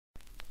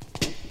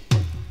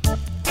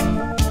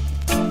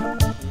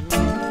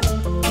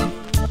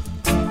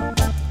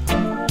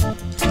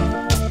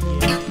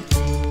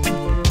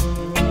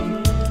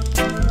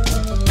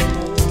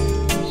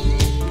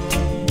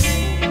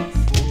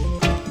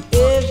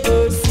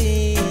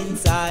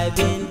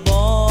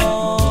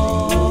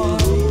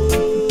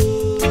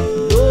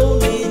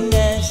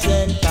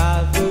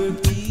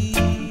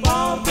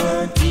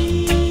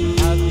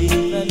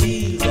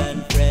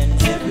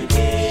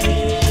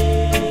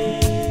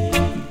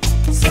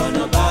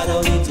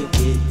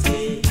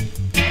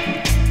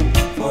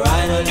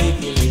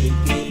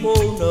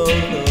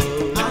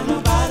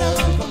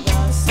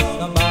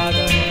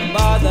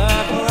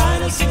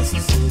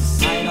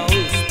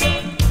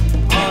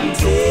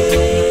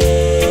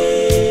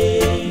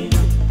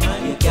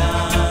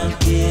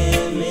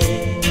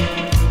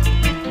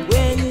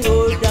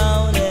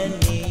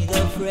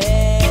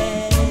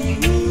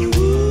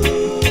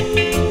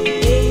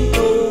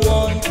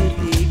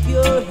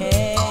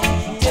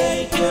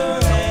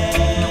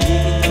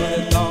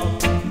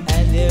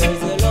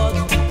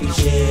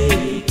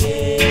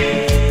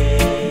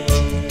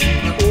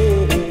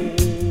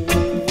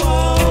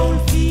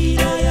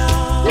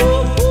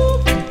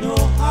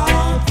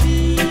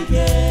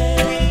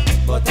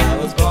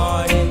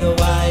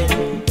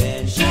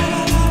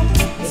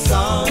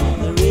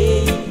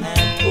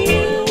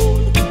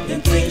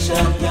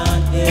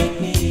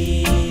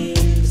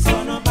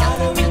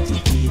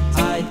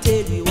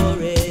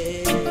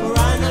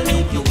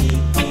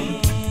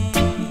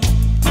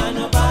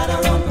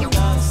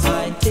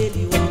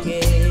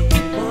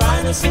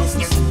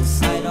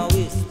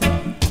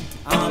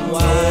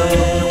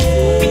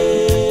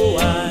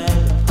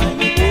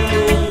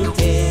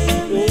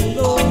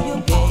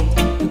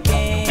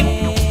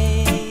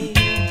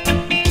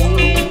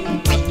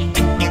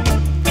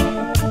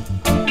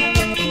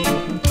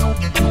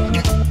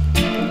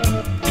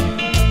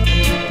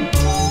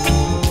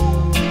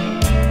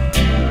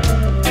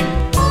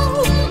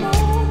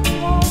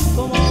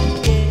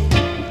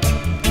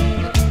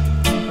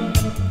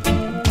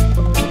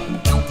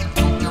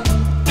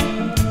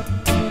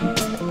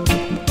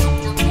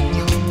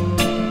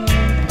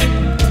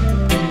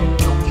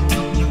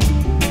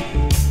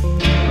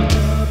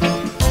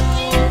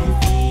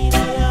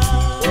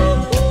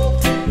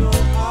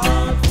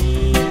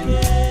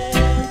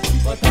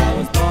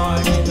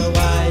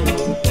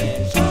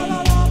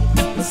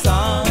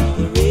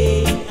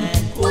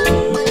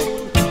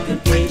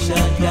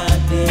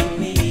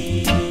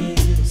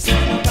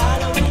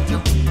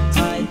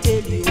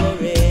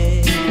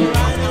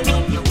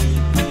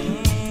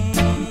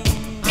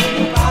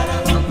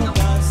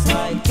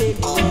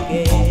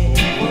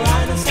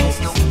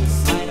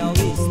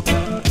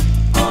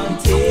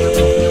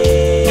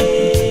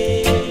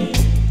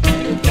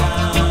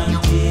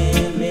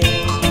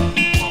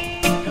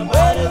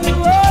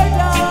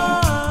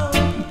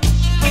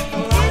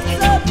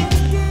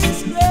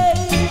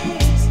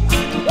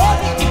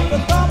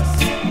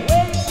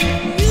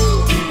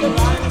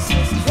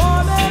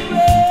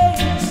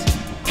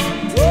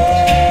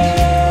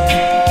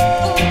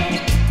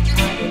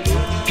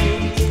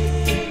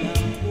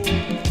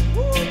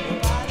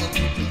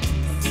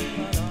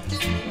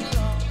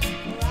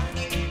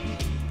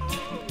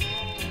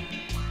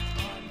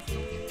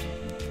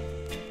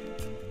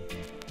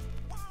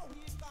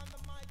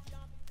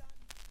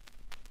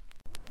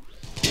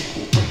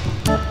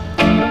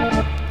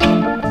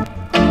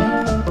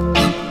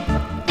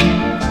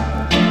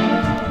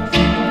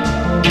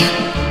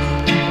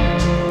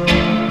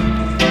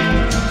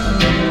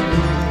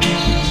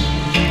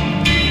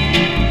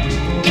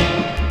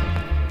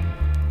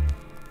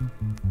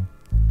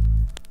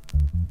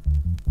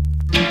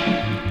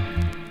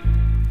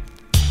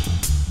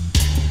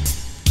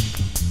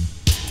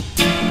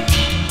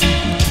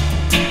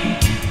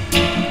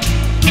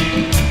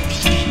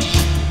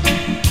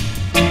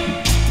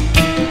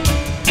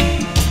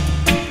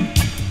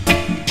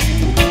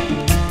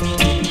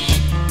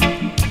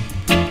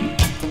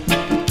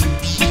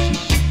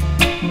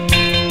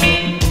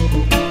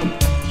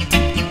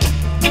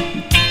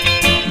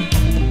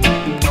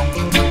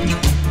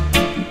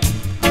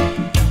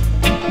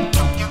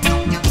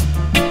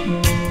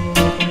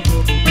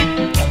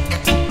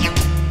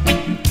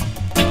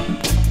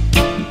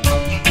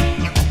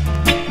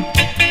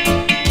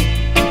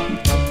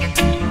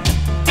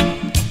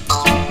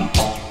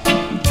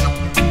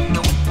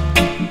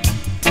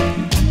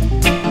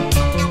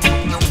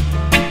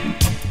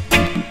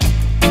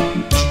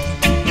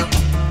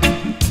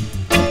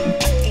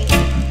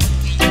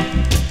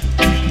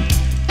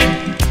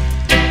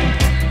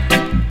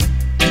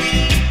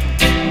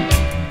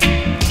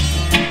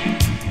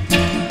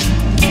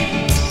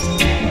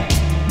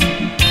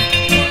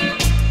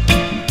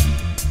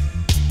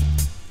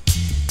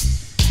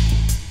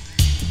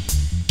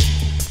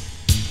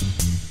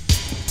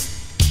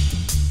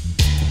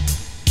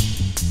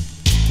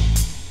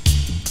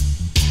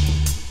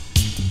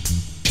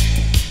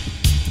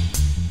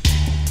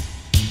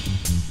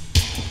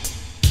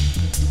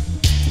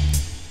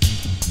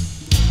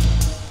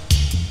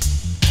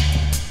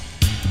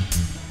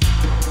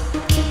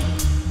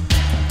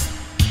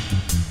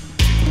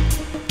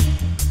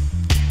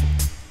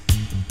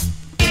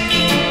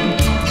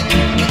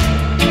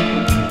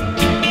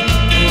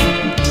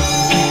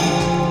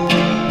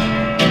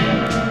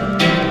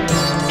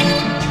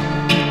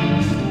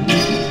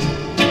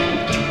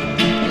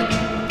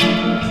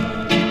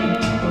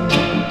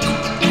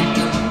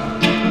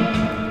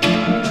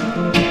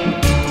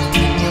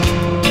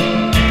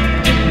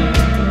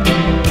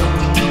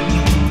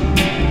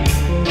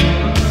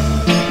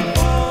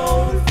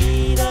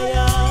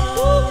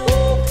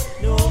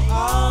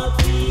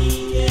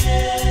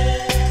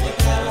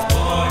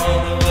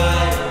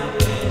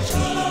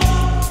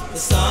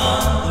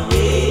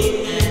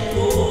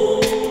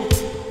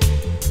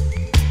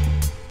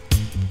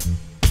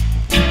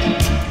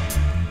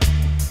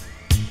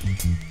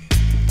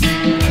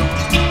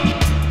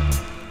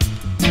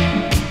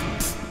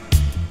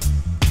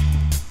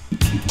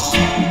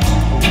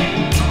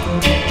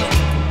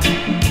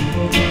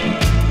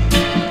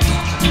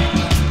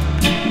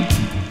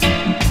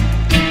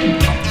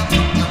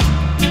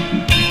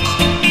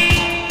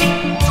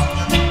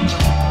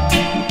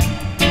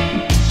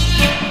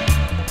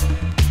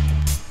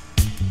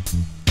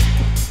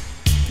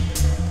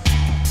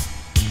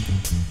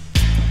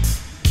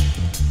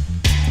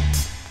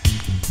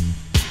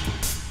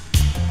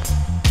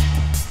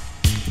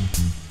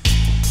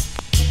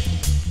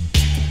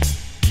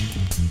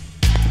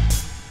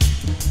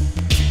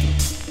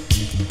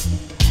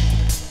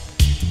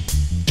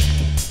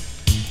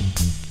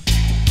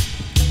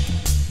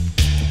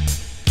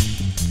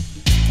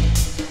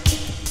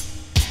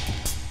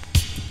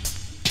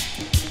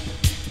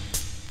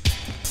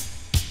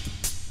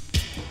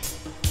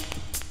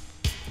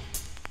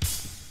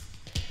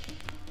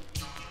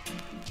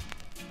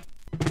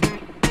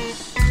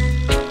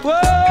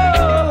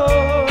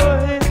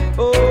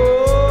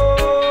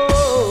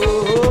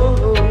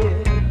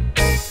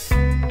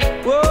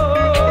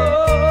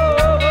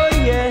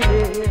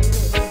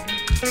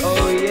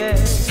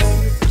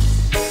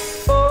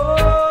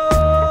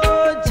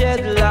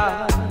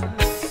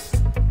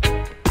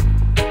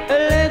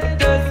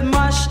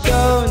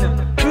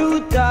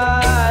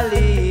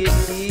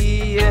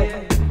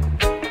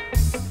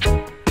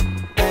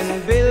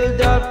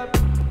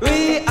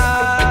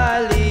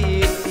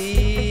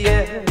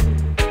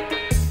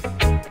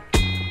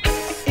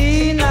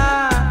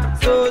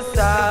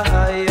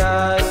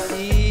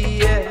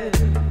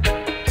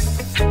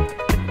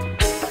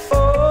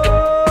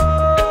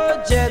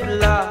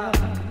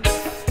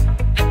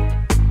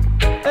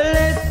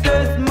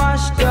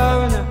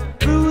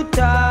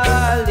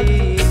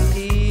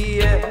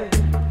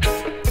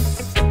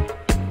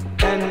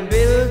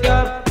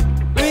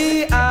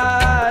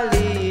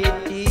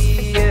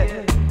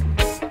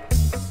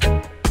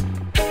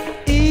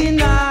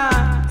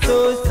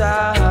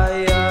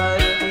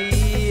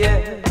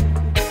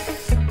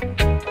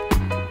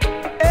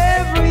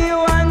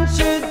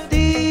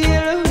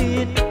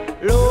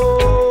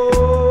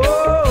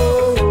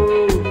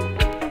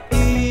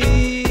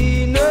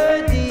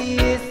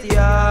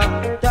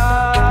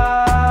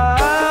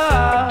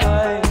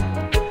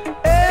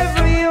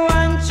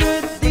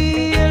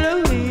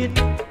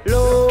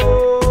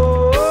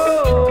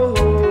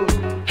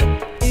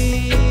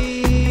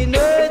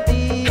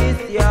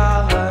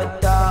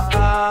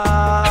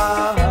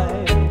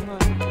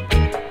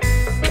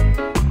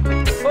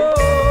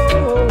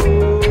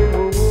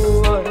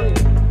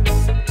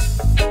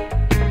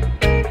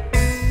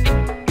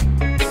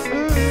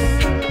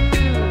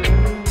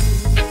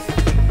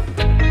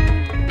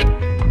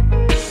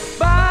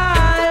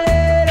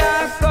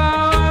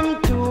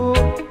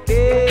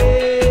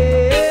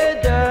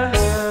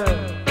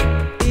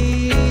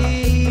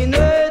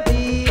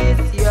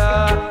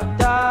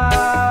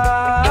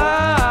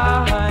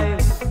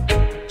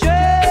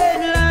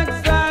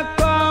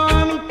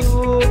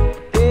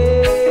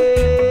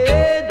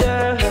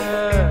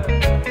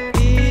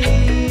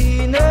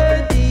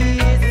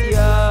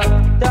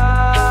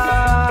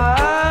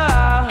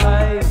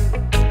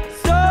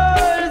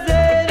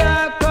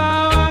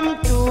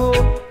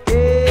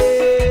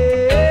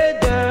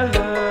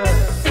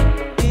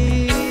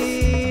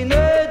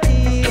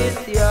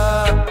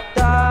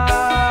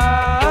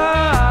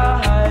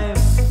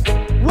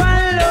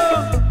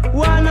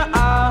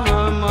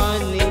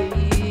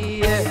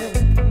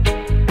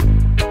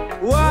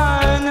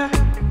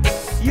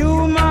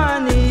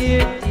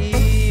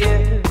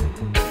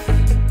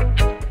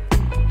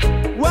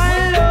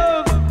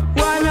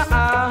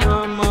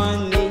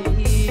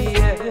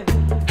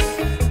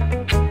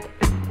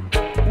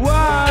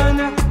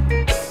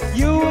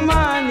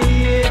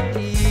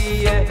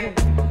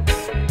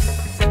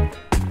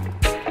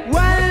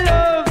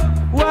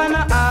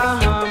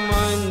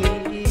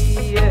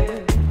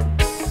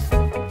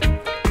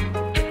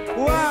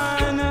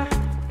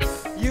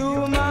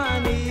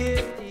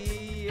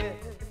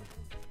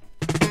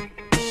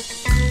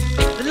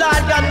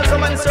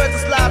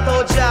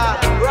oh Jah.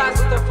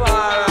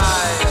 Rastafari.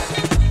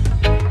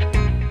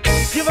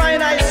 Give I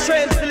nice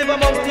strength to live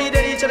amongst thee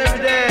each and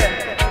every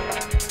day.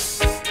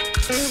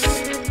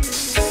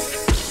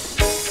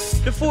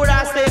 The food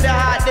I say in the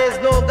heart, there's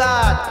no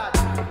God.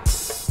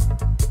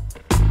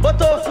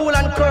 But oh fool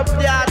and corrupt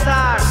the heart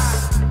are.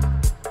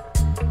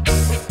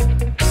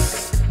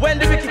 When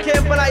the wicked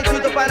came for thy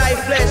feet upon thy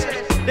flesh,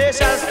 they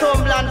shall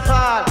stumble and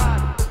fall.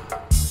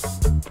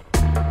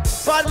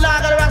 For the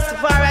Lord of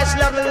Rastafari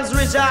shall have in his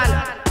region,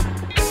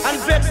 and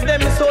vex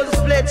them his soul's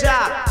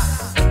pleasure.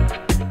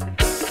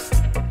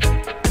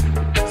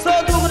 So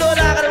do the Lord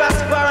of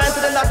Rastafari unto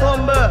them that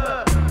humble,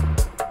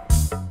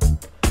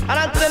 and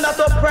unto them that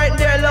upright in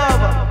their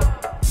love.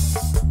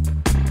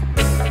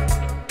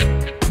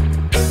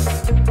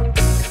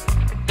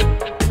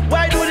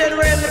 Why do they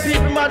rain the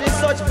people imagine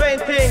such vain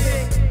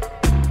things?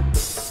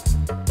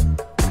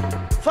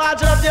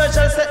 Father of the earth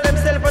shall set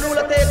themselves and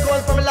will take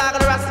hold from the Lord of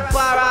the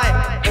Rastafari.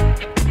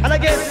 And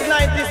against his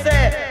 90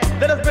 say,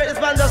 let us break this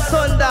man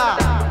asunder.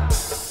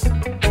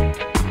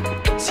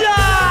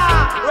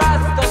 Jah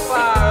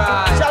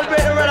Rastafari shall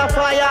break the rod of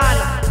iron.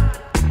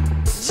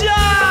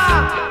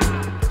 Jah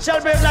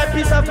shall break thy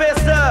piece of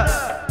vessel.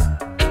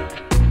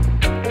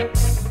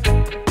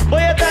 But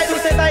yet I do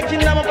set thy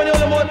kingdom upon the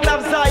holy mountain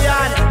of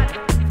Zion,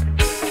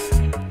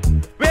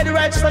 where the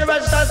righteous and the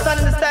righteous shall stand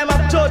in this time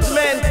of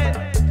judgment.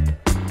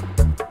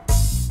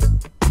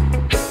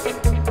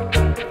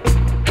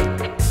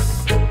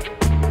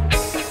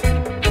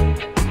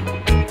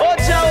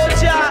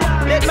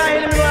 Let my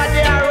enemy know that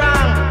they are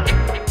wrong,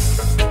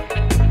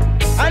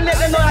 and let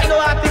them know that thou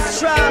art is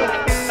strong.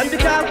 And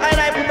because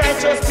I put my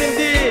trust in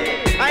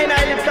thee, I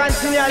live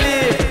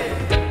continually.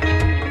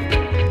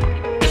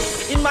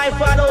 In my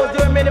father's house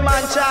there were many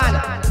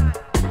mansions.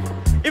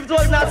 If it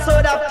was not so,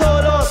 that have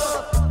told us.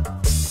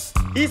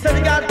 He said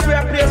he got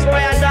prayer place for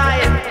I and I.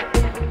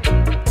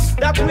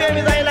 That prayer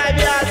is I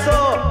be also.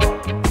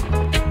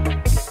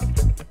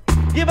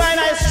 Give I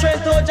nice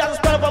strength to just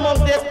stand up among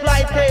the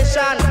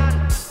exploitation.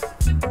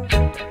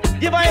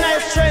 Give I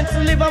nice strength to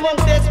live among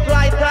the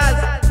exploiters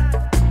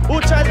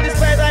who try to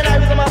destroy thy life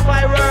with my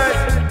five words.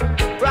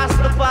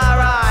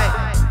 Rastafari,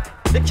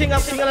 the King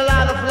of Kings and the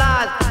Lord of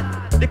Lords,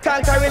 the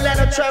conquering land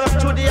of tribe of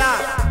Judea,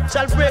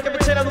 shall break every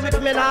chain of the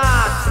wicked men's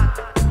heart.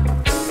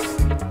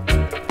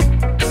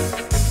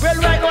 Well,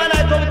 right now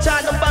I come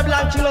chant the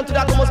Babylon kingdom to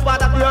the utmost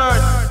part of the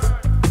earth.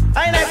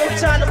 I come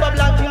chant the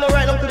Babylon kingdom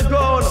right down to the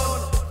ground.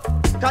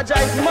 Cause Jah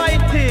is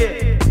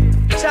mighty.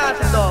 Chant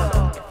it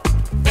down.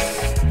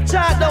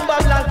 Chant down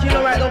Babylon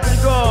kingdom right down to the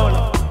ground.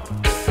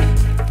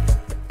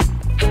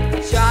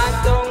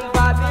 Chant down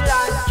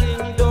Babylon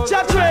kingdom.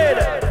 Jah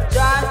trade.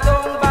 Chant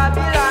down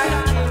Babylon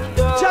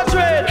kingdom. Jah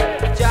trade.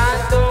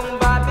 Chant down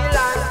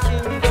Babylon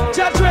kingdom.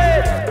 Jah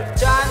trade.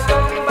 Chant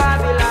down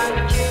Babylon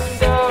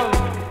kingdom.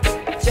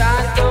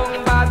 Chant down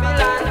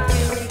Babylon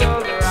kingdom.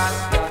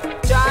 Rasta.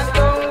 Chant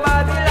down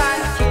Babylon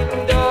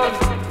kingdom.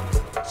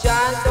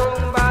 Chant down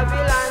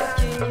Babylon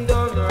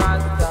kingdom.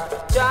 Rasta.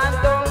 Chant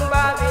down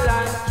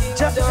Babylon kingdom.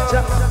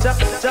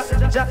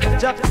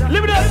 Jah.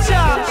 Live it up,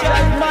 Jah. Jah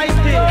is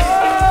mighty.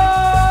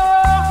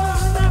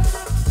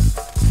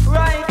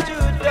 Right to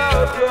the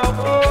throne.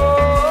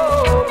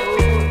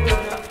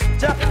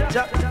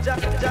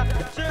 Jah.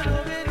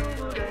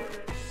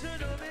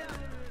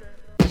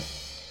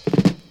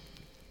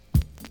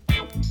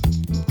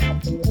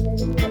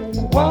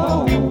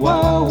 Wow,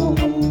 wow.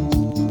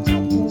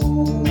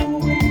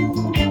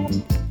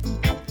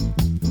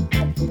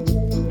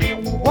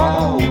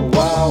 Wow,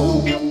 wow.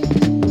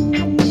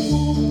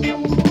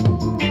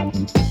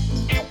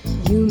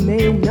 You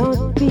may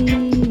not be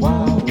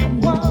Wow,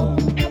 wow.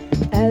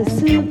 a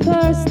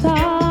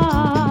superstar.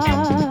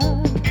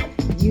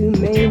 You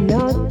may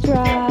not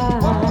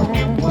drive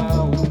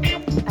Wow.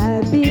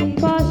 a big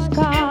Porsche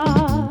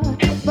car,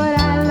 but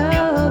I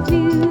love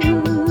you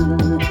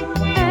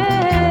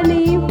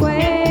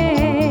anyway.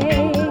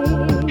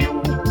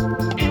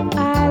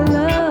 I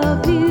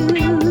love you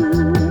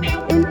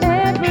in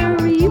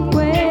every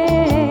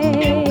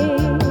way.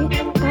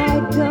 I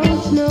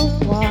don't know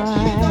why.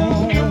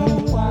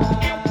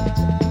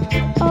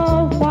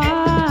 Oh,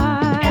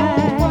 why?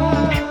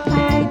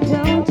 I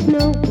don't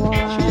know why.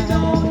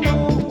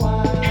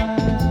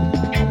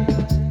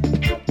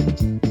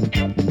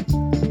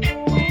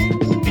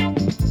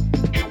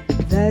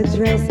 The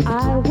dress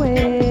I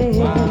wear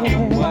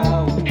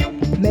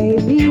may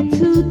be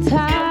too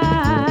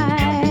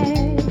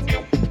tight,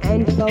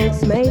 and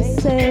folks may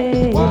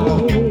say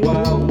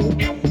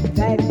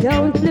that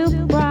don't look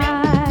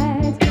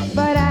right,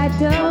 but I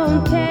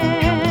don't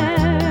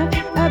care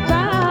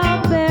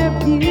about their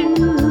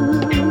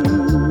views.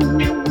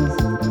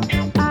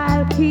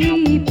 I'll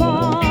keep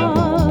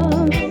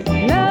on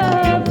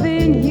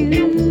loving you.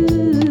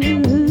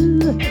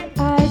 I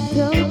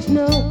don't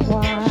know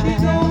why.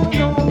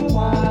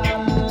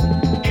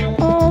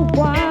 Oh,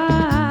 why?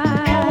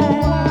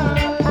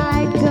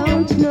 I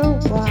don't know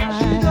why.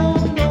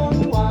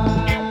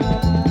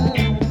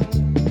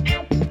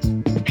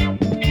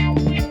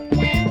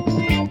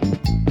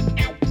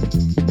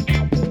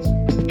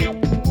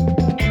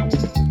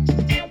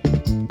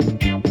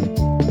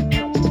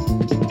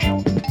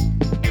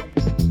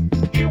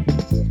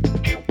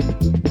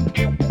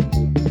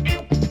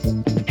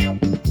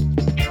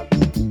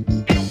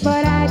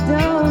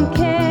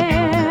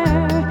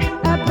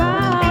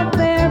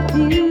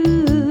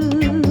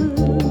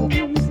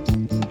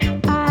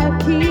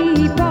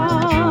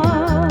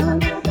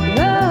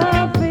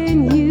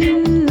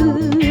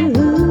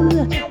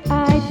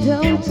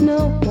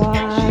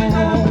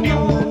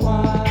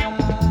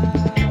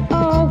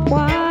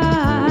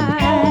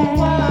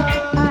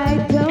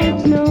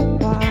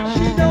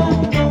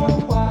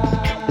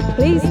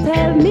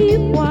 tell me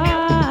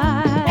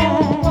why.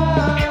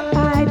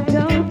 I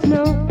don't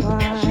know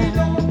why.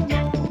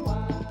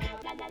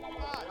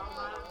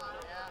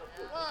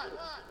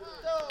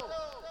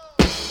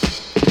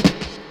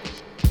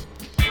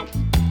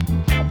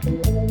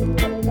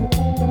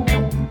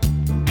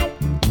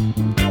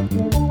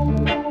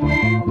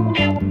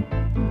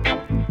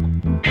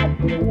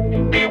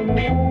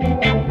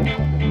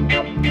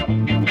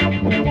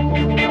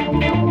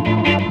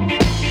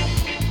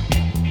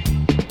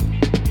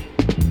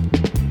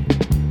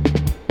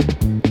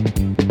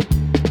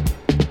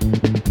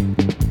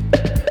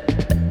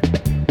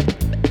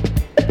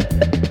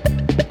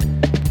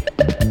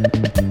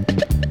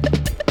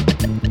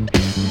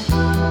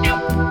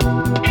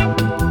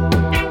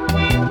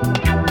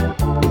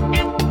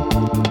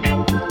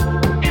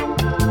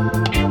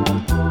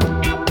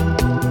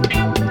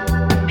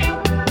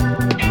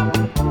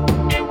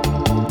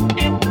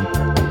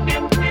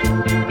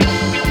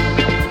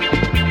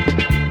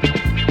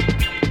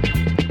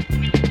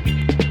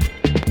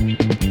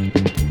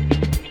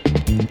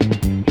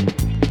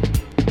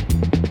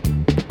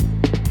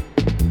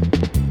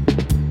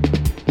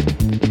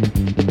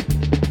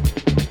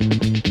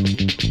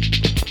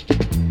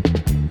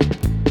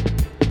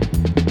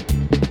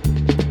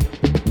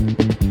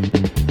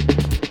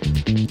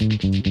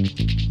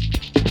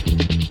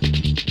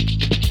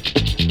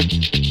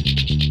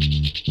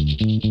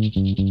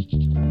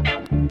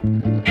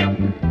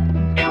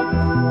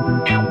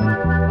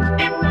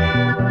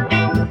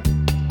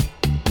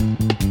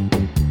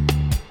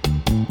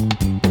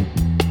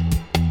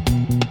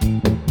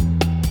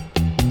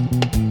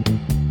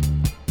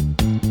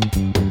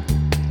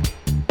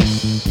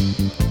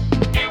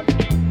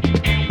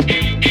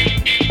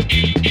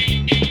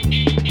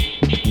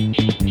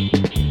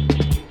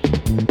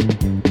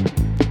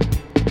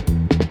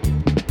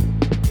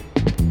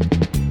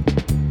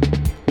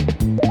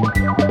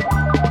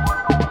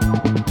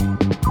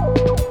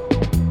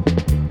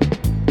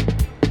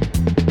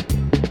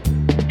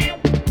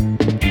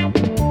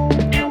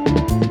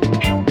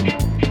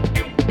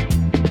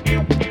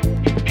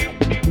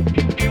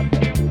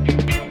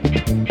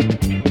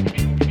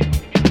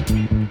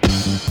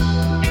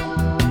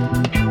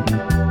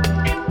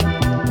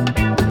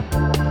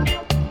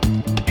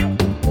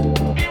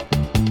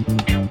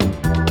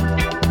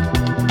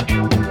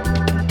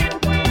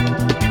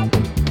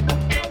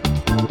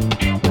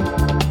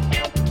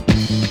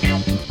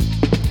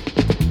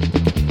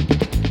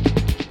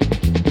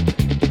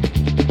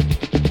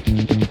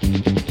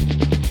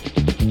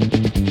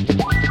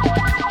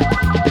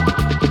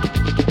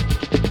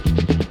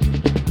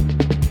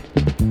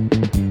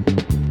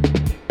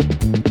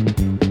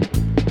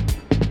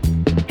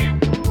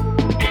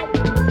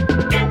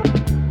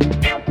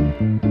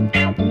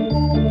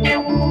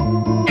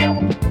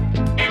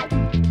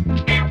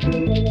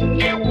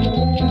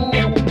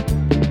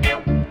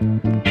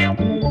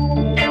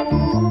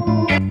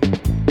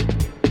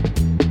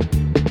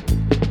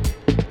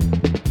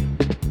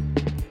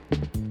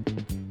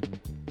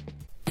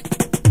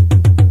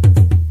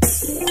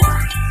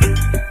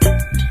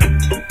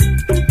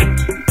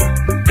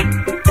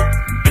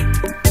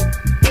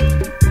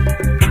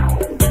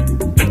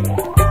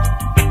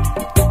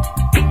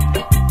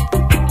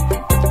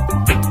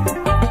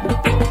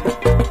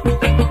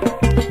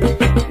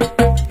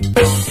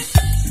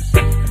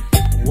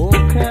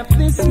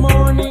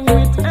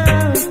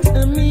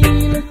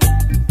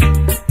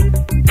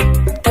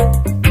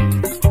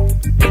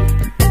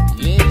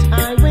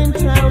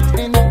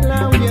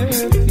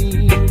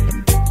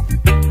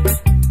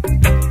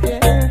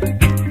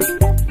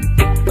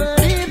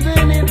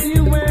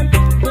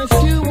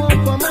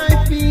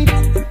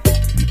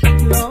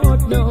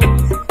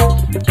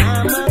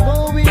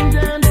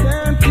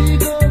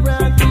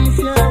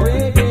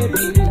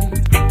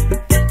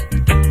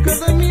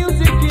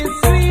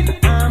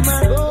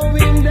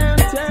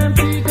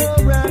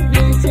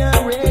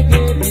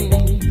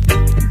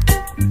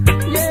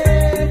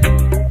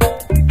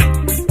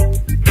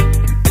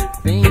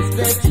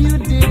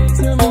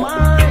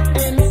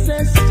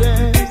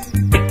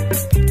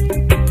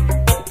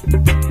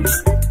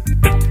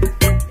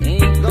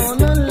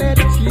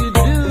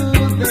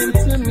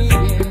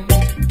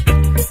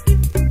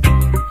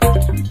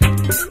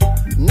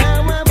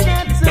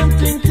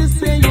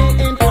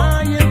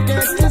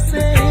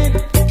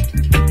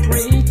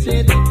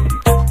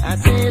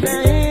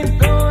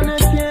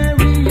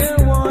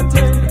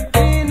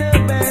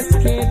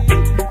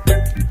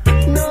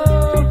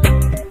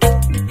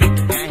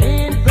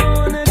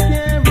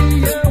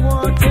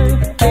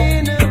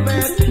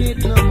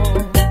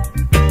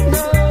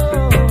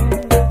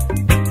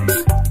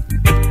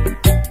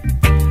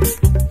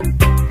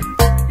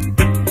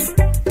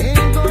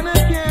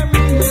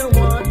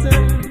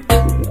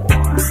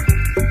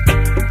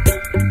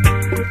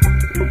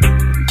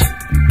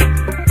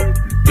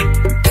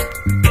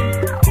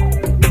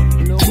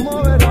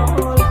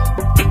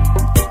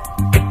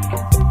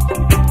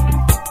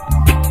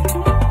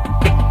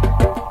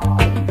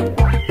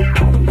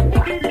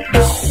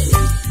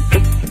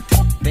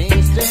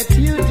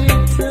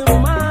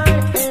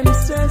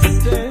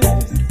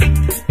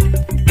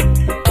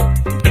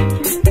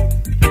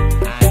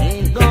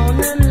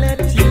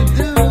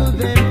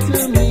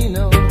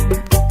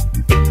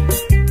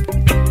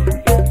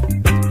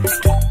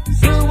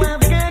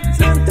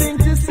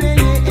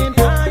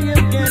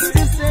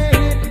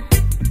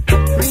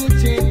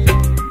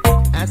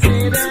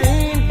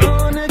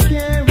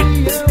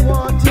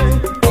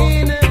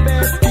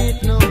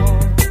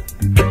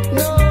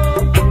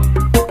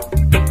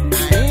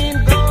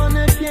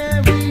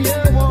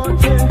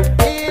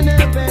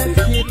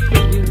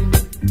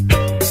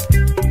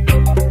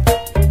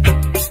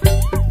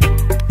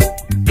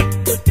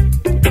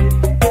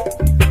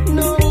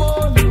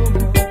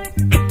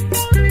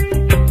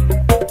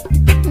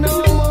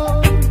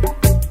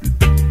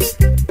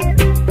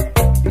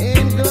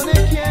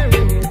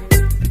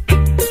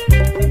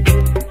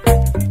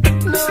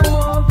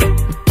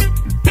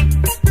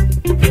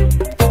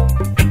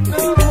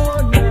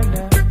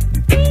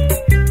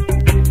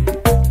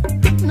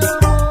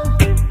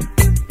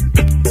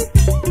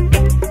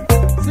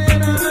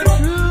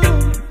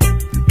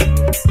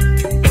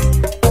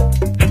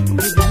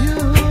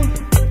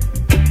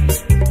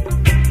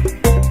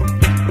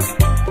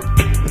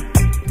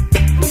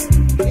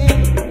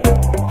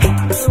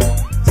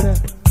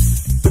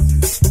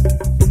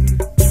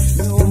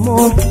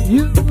 for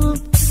you.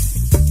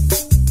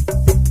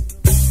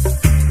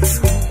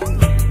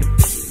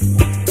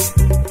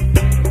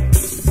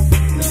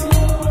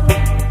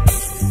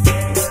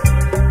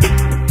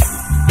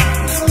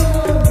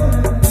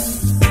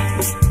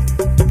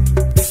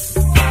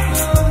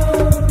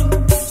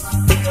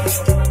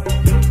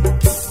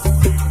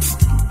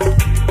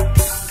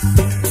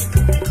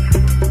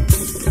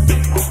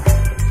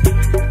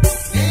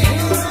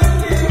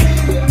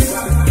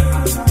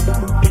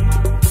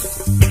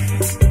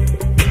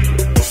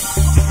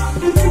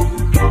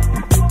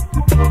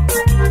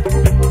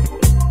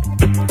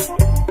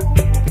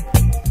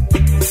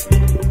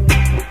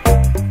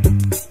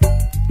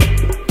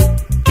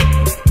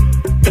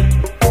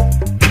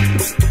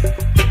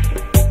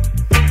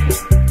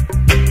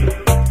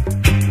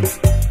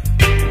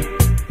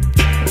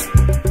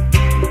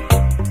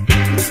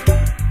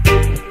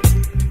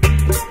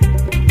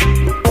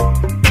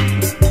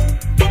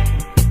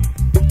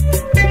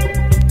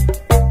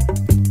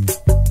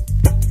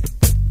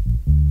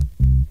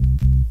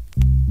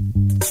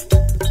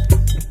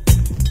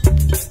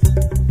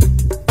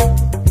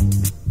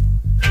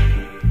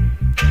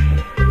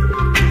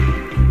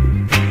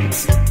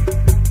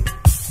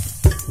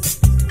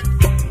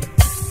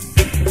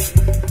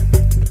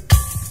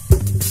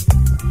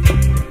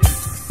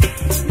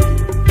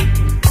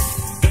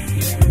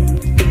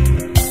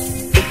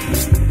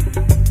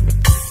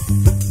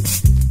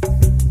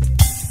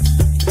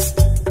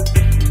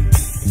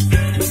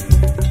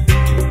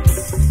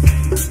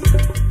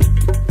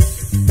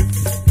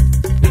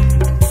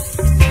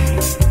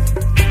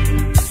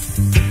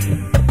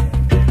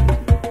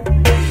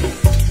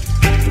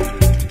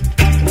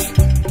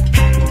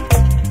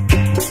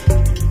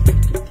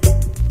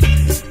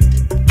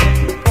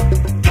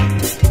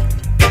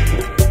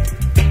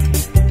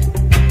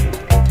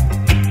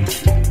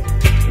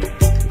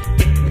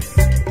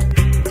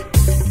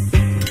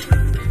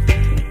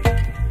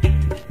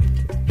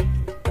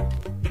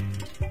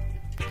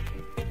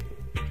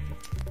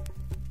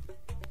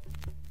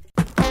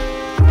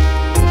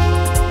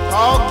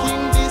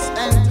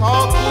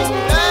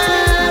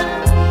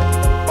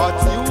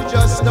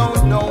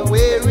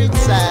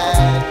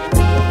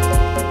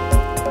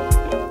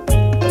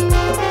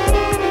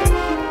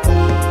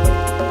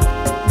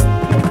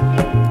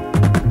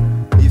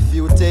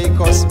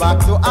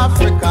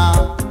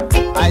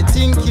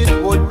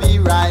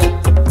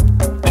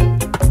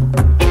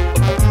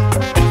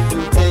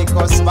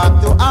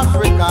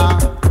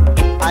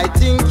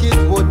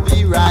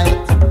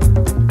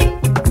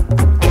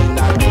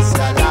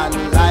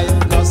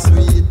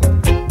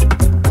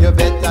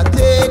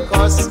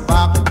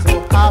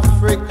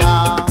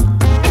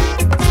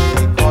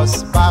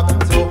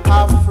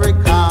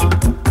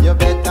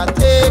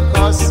 Take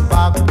us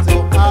back